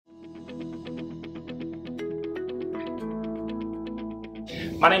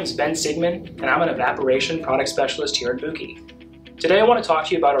My name is Ben Sigmund, and I'm an evaporation product specialist here at BUCHI. Today I want to talk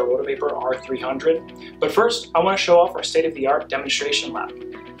to you about our Rotavapor R-300, but first I want to show off our state-of-the-art demonstration lab.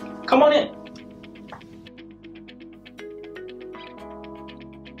 Come on in.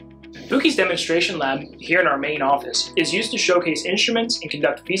 BUCHI's demonstration lab here in our main office is used to showcase instruments and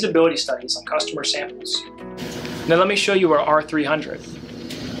conduct feasibility studies on customer samples. Now let me show you our R-300.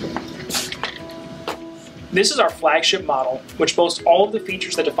 This is our flagship model, which boasts all of the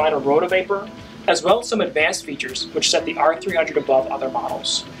features that define a Rotavapor, as well as some advanced features which set the R-300 above other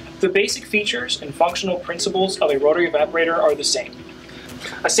models. The basic features and functional principles of a rotary evaporator are the same.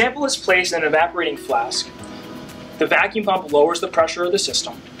 A sample is placed in an evaporating flask. The vacuum pump lowers the pressure of the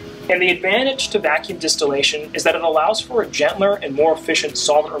system. And the advantage to vacuum distillation is that it allows for a gentler and more efficient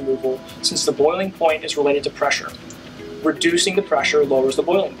solvent removal since the boiling point is related to pressure. Reducing the pressure lowers the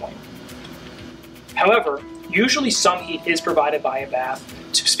boiling point. However, usually some heat is provided by a bath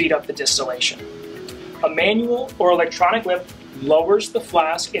to speed up the distillation. A manual or electronic lift lowers the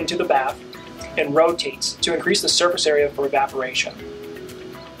flask into the bath and rotates to increase the surface area for evaporation.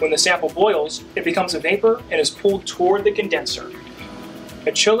 When the sample boils, it becomes a vapor and is pulled toward the condenser.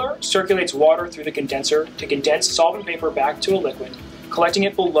 A chiller circulates water through the condenser to condense solvent vapor back to a liquid, collecting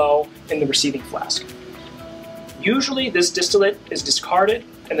it below in the receiving flask. Usually this distillate is discarded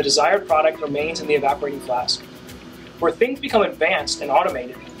and the desired product remains in the evaporating flask. Where things become advanced and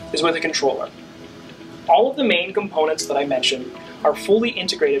automated is with a controller. All of the main components that I mentioned are fully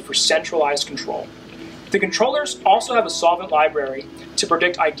integrated for centralized control. The controllers also have a solvent library to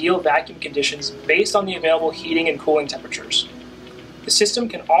predict ideal vacuum conditions based on the available heating and cooling temperatures. The system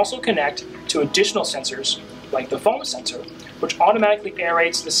can also connect to additional sensors, like the foam sensor, which automatically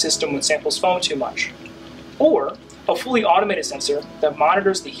aerates the system when samples foam too much, or a fully automated sensor that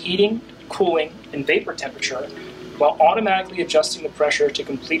monitors the heating, cooling, and vapor temperature while automatically adjusting the pressure to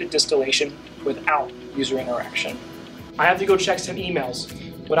complete a distillation without user interaction. I have to go check some emails,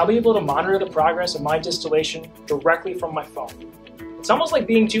 but I'll be able to monitor the progress of my distillation directly from my phone. It's almost like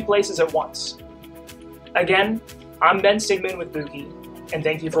being two places at once. Again, I'm Ben Sigmund with BUCHI, and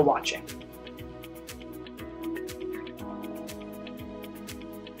thank you for watching.